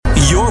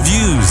Your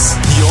views,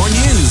 your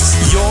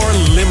news, your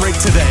Limerick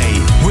Today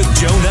with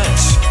Joe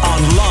Nash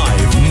on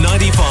Live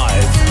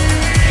 95.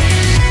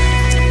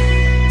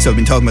 So we've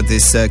been talking about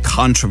this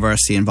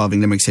controversy involving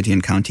Limerick City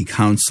and County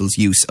Council's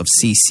use of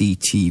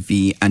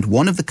CCTV, and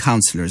one of the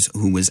councillors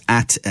who was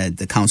at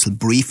the council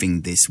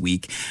briefing this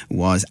week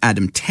was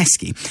Adam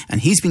Teskey,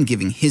 and he's been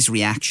giving his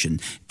reaction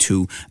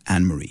to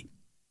Anne-Marie.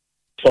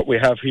 What we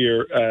have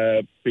here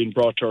being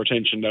brought to our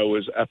attention now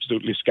is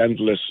absolutely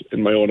scandalous,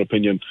 in my own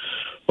opinion.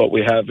 What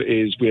we have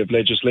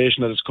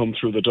legislation that has come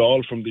through the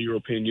Dáil from the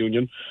European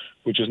Union,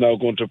 which is now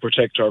going to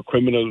protect our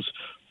criminals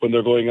when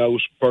they're going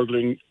out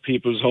burgling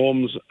people's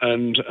homes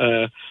and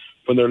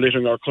when they're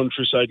littering our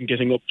countryside and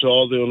getting up to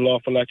all the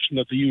unlawful action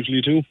that they usually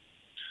do.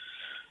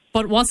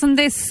 But wasn't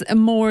this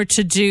more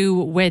to do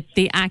with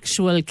the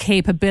actual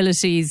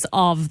capabilities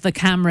of the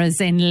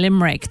cameras in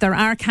Limerick? There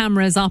are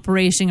cameras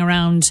operating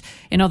around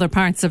in other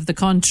parts of the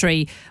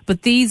country,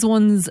 but these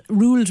ones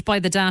ruled by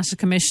the Data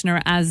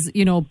Commissioner as,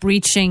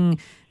 breaching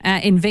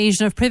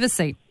invasion of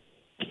privacy.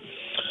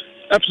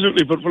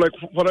 Absolutely, but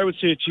what I would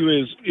say to you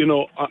is,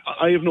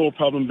 I have no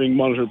problem being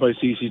monitored by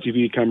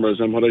CCTV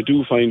cameras, and what I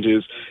do find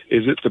is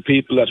that the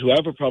people who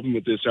have a problem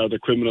with this are the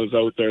criminals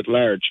out there at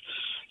large.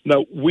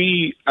 Now,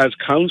 we as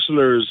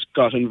councillors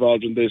got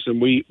involved in this,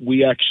 and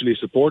we actually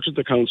supported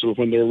the council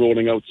when they were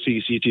rolling out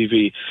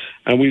CCTV,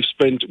 and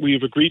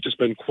we've agreed to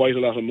spend quite a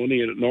lot of money,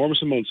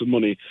 enormous amounts of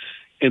money,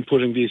 in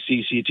putting these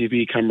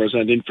CCTV cameras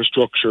and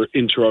infrastructure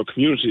into our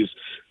communities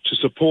to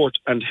support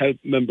and help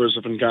members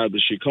of An Garda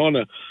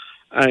Síochána.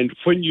 And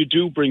when you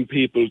do bring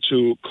people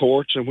to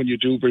court and when you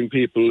do bring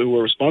people who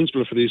are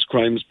responsible for these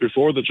crimes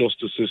before the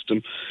justice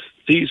system,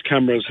 these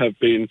cameras have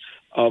been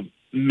of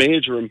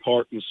major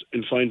importance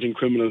in finding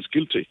criminals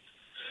guilty.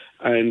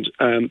 And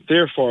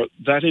therefore,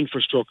 that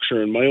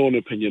infrastructure, in my own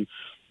opinion,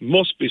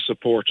 must be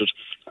supported.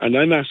 And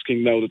I'm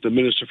asking now that the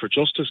Minister for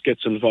Justice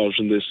gets involved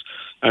in this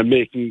and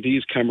making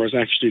these cameras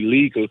actually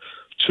legal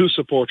to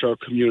support our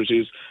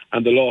communities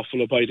and the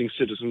lawful abiding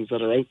citizens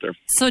that are out there.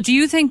 So do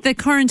you think the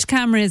current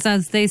cameras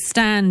as they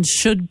stand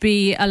should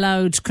be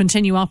allowed to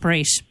continue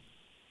operate?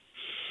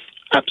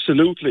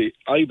 Absolutely.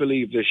 I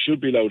believe they should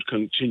be allowed to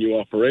continue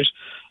operate.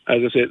 As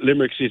I said,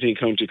 Limerick City and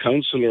County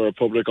Council are a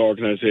public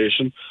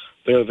organisation.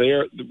 They're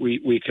there.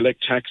 We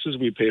collect taxes.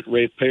 We pay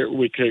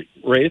we collect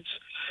rates.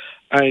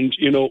 And,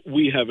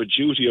 we have a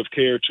duty of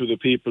care to the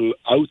people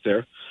out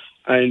there.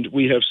 And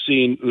we have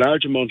seen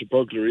large amount of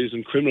burglaries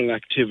and criminal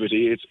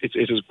activity.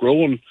 It has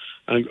grown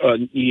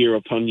year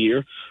upon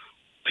year.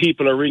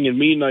 People are ringing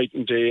me night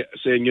and day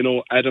saying,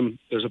 Adam,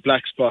 there's a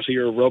black spot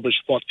here, rubbish,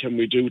 what can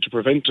we do to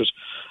prevent it?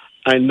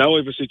 And now we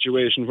have a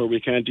situation where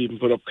we can't even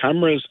put up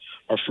cameras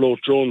or float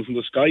drones in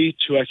the sky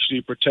to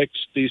actually protect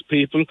these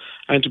people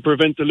and to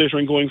prevent the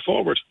littering going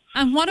forward.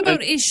 And what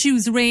about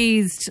issues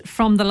raised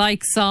from the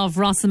likes of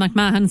Rossa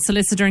McMahon,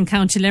 solicitor in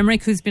County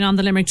Limerick, who's been on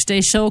the Limerick Today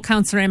show,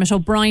 Councillor Emmett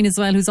O'Brien as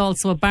well, who's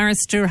also a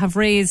barrister, have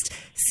raised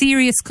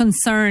serious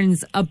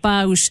concerns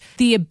about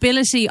the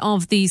ability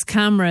of these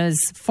cameras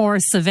for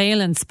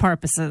surveillance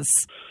purposes?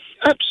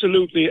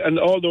 Absolutely, and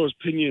all those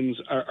opinions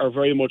are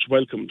very much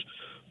welcomed.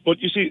 But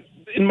you see,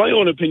 in my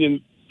own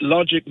opinion,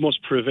 logic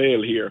must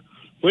prevail here.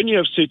 When you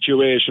have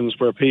situations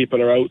where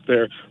people are out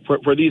there,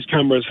 where these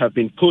cameras have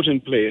been put in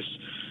place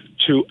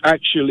to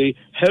actually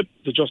help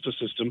the justice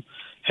system,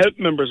 help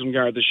members of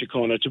Garda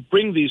Síochána to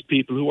bring these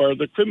people who are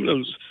the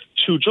criminals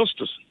to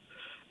justice.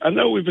 And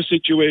now we have a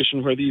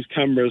situation where these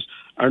cameras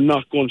are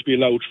not going to be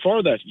allowed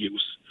for that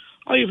use.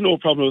 I have no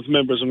problem with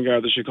members of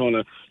Garda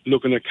Síochána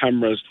looking at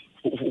cameras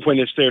when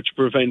it's there to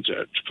prevent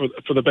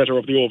for the better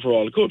of the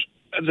overall good.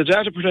 The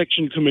Data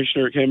Protection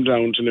Commissioner came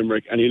down to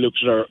Limerick and he looked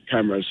at our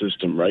camera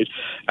system, right?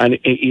 And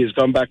he has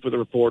gone back with a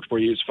report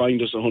where he has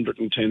fined us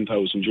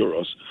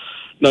 €110,000.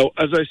 Now,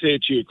 as I say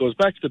to you, it goes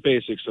back to the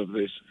basics of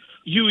this.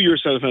 You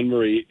yourself,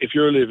 Anne-Marie, if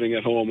you're living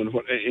at home and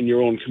in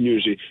your own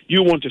community,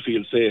 you want to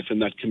feel safe in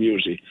that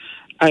community.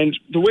 And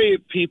the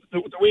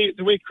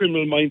way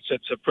criminal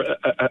mindsets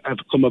have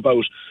come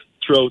about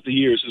throughout the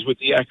years is with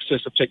the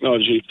access of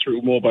technology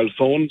through mobile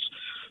phones.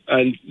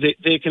 And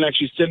they can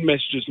actually send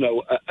messages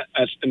now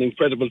at an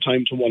incredible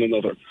time to one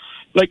another.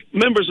 Like,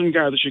 members in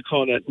Garda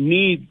Síochána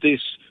need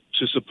this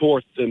to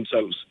support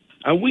themselves.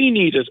 And we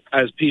need it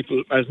as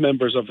people, as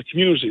members of the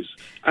communities.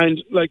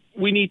 And,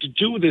 we need to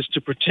do this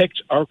to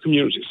protect our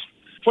communities.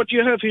 What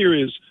you have here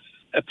is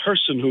a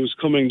person who's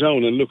coming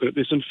down and looking at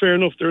this, and fair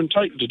enough, they're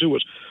entitled to do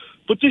it.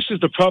 But this is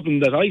the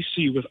problem that I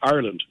see with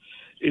Ireland,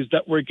 is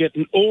that we're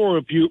getting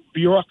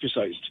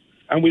over-bureaucratised.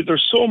 And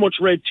there's so much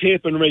red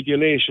tape and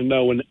regulation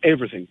now in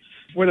everything.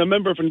 When a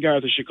member from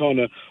Garda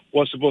Síochána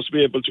was supposed to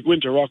be able to go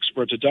into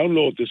Roxburgh to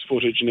download this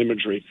footage and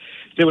imagery,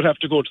 they would have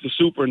to go to the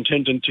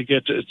superintendent to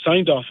get it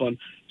signed off on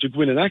to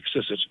go in and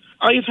access it.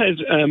 I've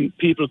had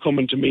people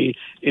coming to me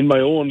in my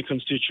own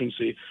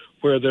constituency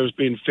where there's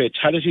been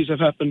fatalities have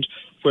happened,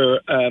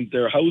 where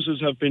their houses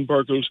have been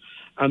burgled,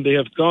 and they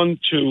have gone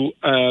to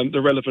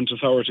the relevant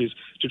authorities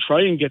to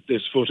try and get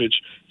this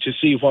footage to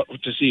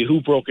see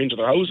who broke into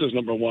their houses,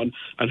 number one,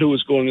 and who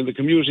was going in the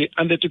community,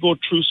 and they had to go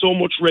through so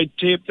much red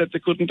tape that they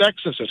couldn't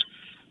access it.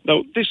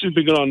 Now, this has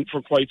been going on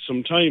for quite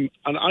some time,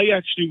 and I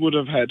actually would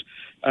have had,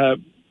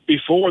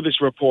 before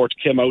this report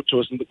came out to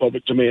us in the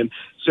public domain,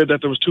 said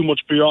that there was too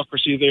much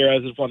bureaucracy there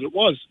as of what it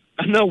was.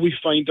 And now we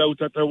find out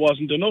that there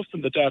wasn't enough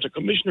in the Data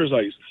Commissioner's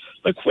eyes.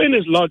 Like, when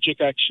is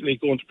logic actually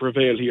going to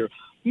prevail here?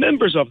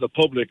 Members of the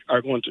public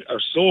are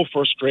so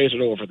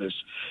frustrated over this.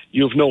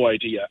 You've no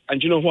idea.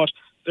 And you know what?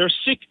 They're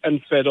sick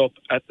and fed up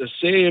at the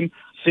same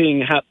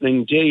thing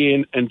happening day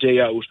in and day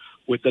out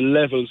with the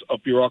levels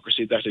of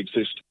bureaucracy that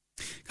exist.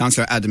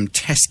 Councillor Adam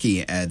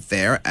Teskey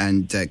there,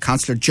 and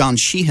Councillor John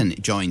Sheehan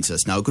joins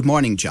us now. Good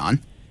morning, John.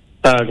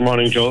 Good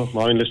morning, Joe.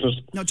 Morning,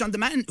 listeners. Now, John, the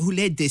man who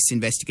led this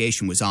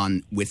investigation was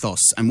on with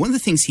us, and one of the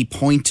things he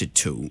pointed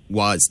to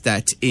was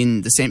that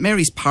in the St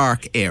Mary's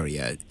Park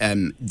area,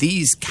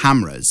 these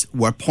cameras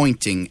were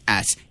pointing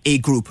at a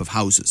group of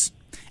houses.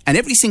 And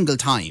every single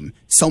time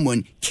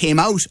someone came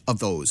out of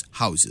those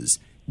houses,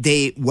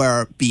 they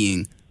were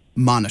being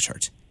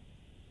monitored.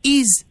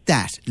 Is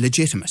that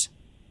legitimate?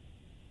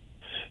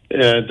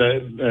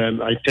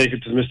 I take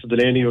it to Mr.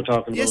 Delaney you're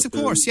talking about. Yes, of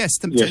course, yes.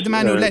 The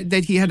man who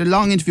that he had a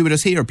long interview with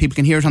us here. People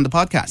can hear it on the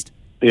podcast.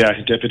 Yeah,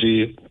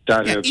 Deputy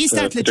Data. Is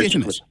that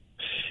legitimate?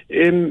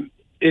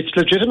 It's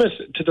legitimate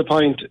to the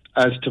point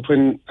as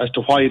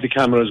to why the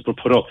cameras were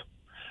put up.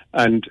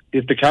 And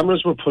if the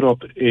cameras were put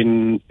up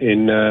in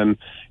an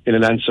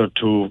answer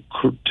to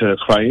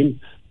crime,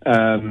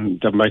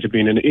 there might have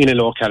been in a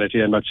locality.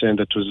 I'm not saying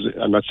that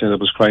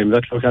was crime in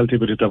that locality,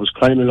 but if there was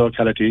crime in a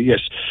locality, yes.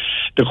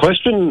 The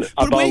question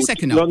but about... wait a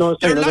second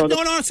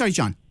now. Sorry,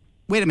 John.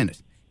 Wait a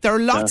minute. There are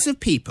lots of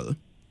people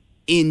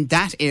in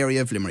that area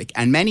of Limerick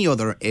and many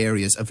other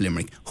areas of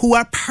Limerick who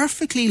are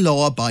perfectly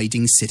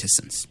law-abiding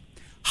citizens.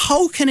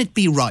 How can it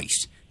be right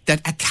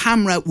that a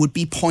camera would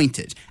be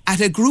pointed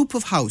at a group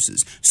of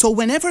houses so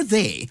whenever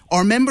they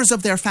or members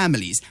of their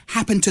families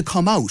happen to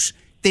come out,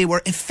 they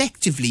were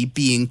effectively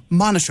being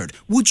monitored?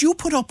 Would you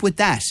put up with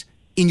that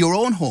in your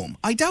own home?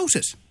 I doubt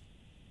it.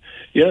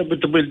 Yeah, but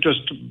we'll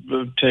just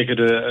take it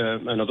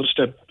another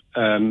step.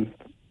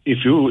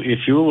 If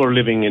you were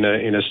living in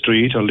a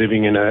street or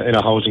living in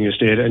a housing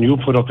estate and you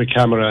put up a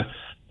camera,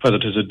 whether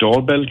it is a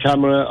doorbell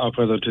camera or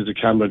whether it is a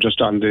camera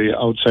just on the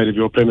outside of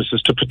your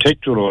premises to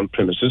protect your own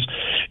premises,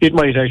 it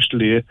might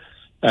actually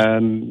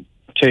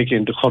take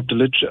in the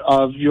curtilage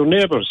of your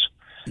neighbours.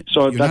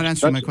 So you're not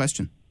answering my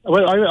question.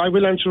 Well, I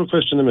will answer a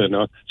question in a minute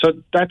now. So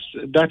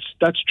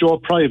that's Joe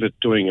Private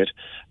doing it,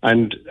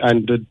 and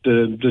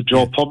the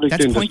Joe Public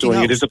thing that's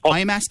doing it is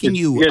I'm asking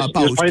you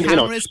about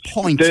cameras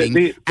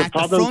pointing at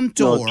the front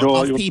door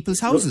of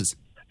people's houses.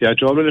 Yeah,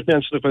 Joe, let me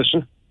answer the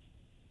question.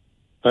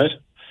 Right?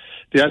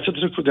 The answer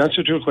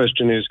to your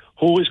question is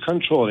who is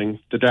controlling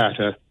the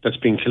data that's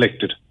being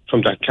collected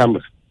from that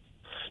camera?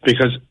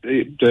 Because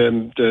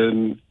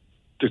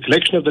the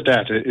collection of the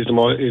data is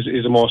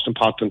the most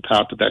important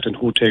part of that, and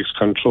who takes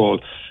control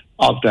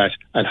of that,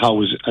 and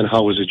how is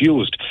it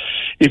used.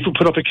 If we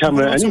put up a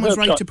camera, someone's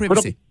right to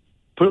privacy.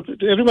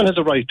 Everyone has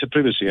a right to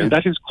privacy, and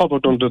that is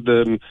covered under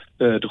the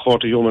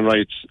Court of Human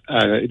Rights,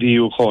 the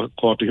EU Court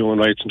of Human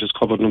Rights, and is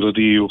covered under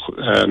the EU,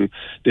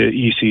 the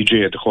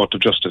ECJ, the Court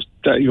of Justice.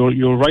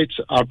 Your rights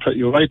are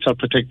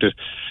protected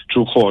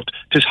through court.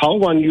 It is how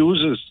one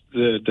uses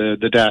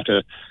the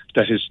data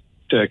that is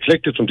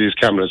collected from these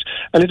cameras,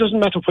 and it doesn't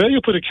matter where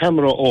you put a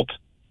camera up.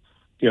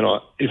 You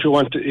know, if you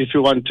want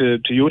to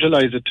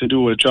utilize it to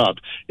do a job,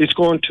 it's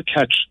going to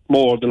catch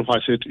more than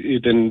what it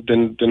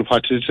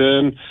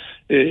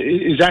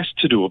is asked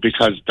to do,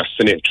 because that's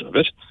the nature of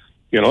it.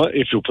 You know,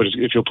 if you put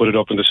it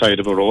up on the side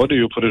of a road, or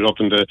you put it up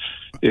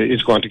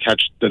it's going to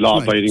catch the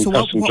law-abiding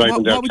person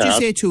driving their car.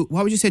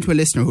 What would you say to a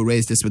listener who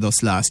raised this with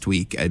us last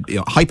week? A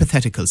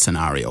hypothetical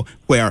scenario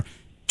where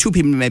two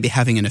people may be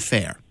having an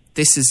affair.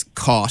 This is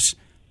caught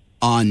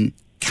on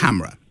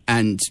camera,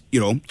 and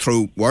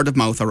through word of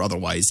mouth or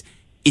otherwise,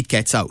 it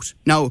gets out.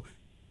 Now,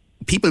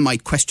 people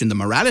might question the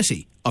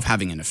morality of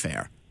having an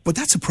affair, but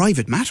that's a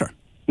private matter.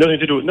 Nothing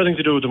to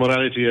do with the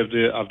morality of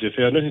the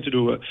affair. It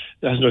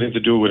has nothing to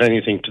do with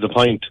anything. To the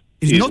point,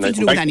 it has nothing to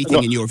do with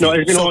anything in your view.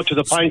 To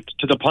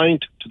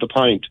the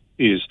point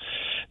is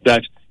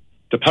that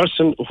the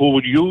person who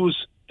would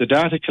use the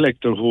data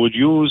collector, who would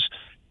use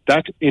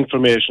that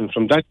information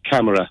from that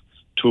camera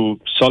to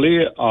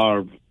sully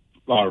or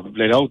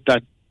let out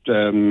that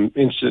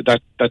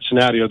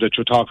scenario that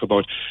you talk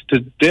about,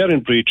 they're in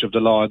breach of the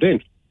law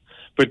then.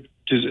 But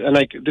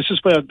this is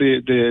where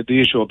the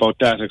issue about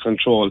data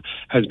control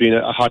has been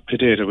a hot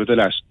potato with the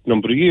last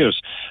number of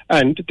years.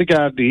 And the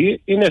Gardaí,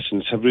 in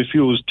essence, have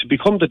refused to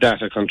become the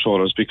data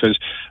controllers, because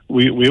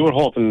we were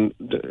hoping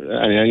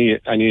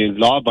any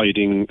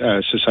law-abiding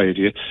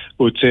society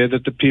would say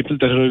that the people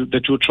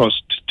that you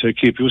trust to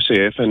keep you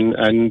safe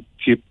and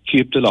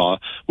keep the law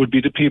would be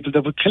the people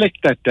that would collect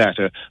that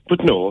data.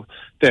 But no,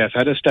 they have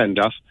had a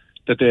standoff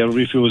that they are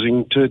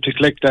refusing to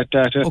collect that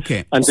data.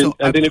 Okay. And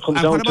then it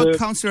comes down to... What about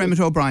Councillor Emmett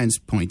O'Brien's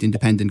point,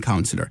 independent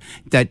councillor,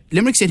 that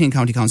Limerick City and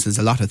County Council is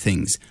a lot of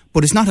things,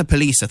 but it's not a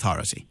police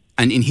authority.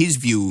 And in his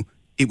view,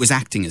 it was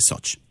acting as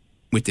such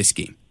with this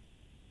scheme.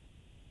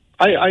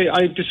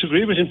 I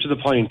disagree with him to the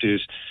point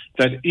is,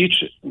 that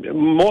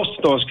most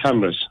of those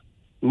cameras,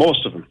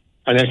 most of them,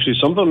 and actually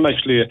some of them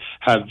actually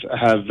have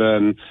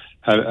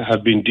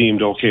been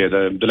deemed okay.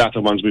 The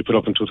latter ones we put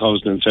up in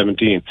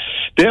 2017,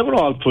 they were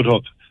all put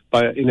up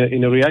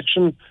in a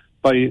reaction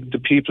by the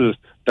people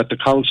that the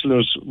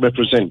councillors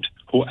represent,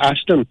 who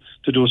asked them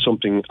to do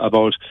something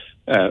about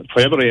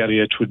whatever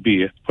area it would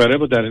be,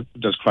 wherever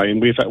there's crime.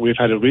 We've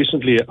had it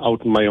recently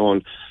out in my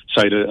own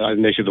side of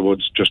neck of the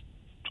woods, just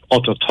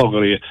utter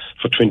thuggery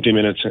for 20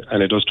 minutes,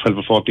 and it does 12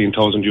 or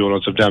 14,000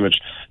 euros of damage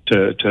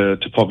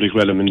to public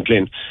realm in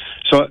Glynn.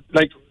 So,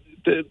 like,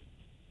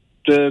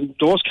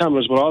 those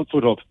cameras were all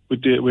put up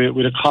with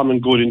a common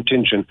good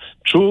intention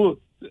through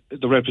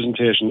the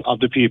representation of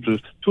the people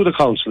to the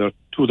councillor,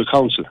 to the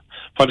council.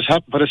 What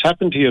has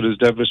happened here is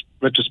they've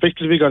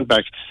retrospectively gone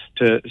back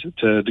to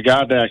the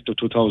Garda Act of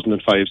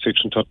 2005,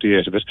 Section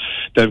 38 of it.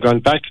 They've gone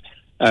back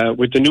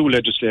with the new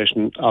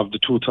legislation of the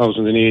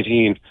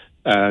 2018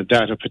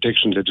 data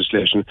protection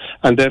legislation,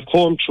 and they've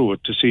combed through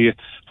it to see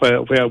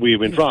where we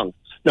went wrong.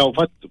 Now,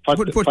 but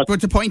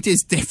the point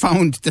is, they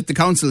found that the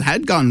council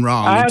had gone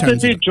wrong. They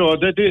did, Joe.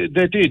 They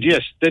did.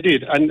 Yes, they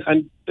did.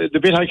 And the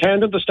bit I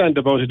can't understand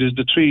about it is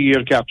the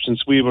 3-year gap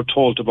since we were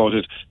told about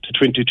it to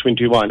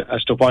 2021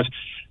 as to what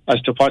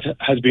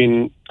has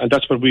been, and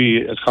that's what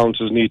we as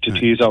councils need to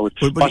tease out.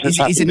 But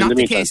is it not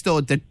the case,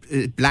 though,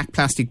 that black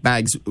plastic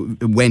bags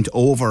went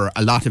over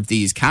a lot of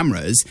these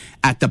cameras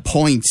at the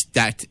point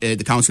that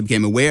the council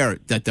became aware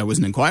that there was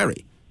an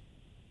inquiry?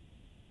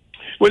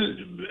 Well,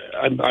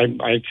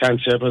 I can't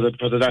say whether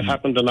that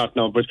happened or not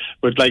now, but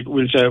like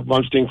we'll say,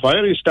 once the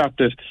inquiry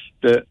started,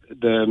 there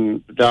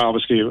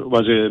obviously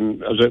was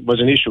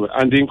an issue,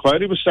 and the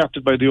inquiry was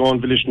started by the own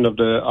volition of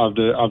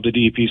the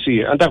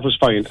DPC, and that was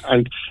fine.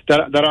 And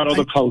there are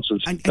other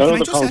councils. And can I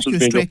just ask you a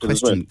straight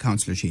question,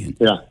 Councillor Sheehan?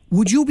 Yeah.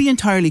 Would you be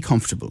entirely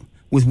comfortable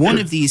with one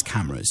of these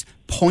cameras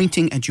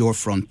pointing at your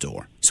front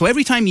door? So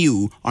every time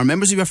you or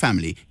members of your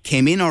family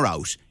came in or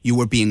out, you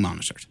were being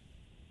monitored?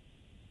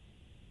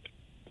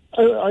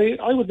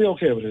 I would be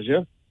okay with it,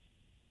 yeah.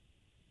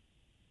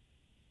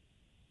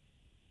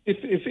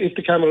 If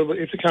the camera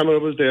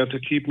was there to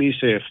keep me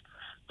safe,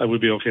 I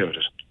would be okay with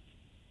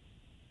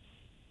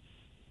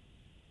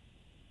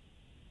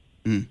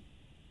it.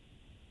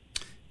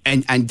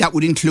 And that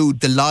would include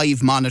the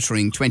live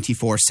monitoring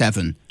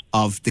 24/7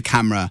 of the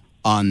camera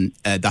on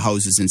the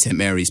houses in St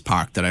Mary's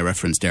Park that I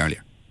referenced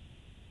earlier.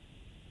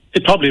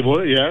 It probably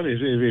would, yeah.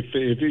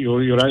 If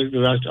you're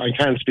I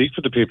can't speak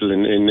for the people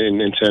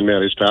in St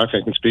Mary's Park.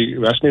 I can speak.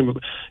 You asked me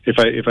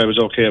if I was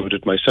okay with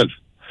it myself.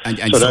 And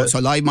so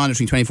live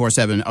monitoring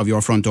 24/7 of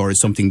your front door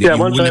is something that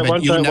you wouldn't have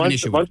an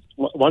issue with.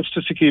 Wants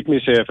to keep me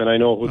safe, and I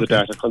know who the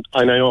data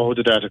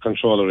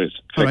controller is.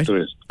 All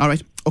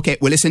right. Okay.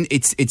 Well, listen,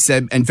 it's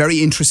a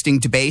very interesting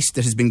debate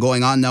that has been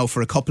going on now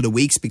for a couple of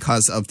weeks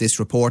because of this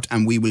report,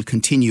 and we will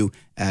continue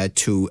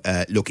to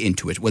look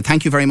into it. Well,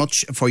 thank you very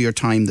much for your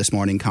time this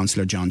morning,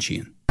 Councillor John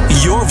Sheehan.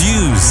 Your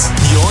views,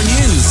 your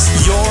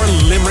news, your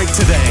Limerick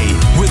Today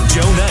with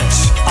Joe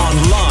Nash on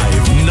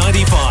Live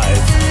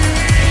 95.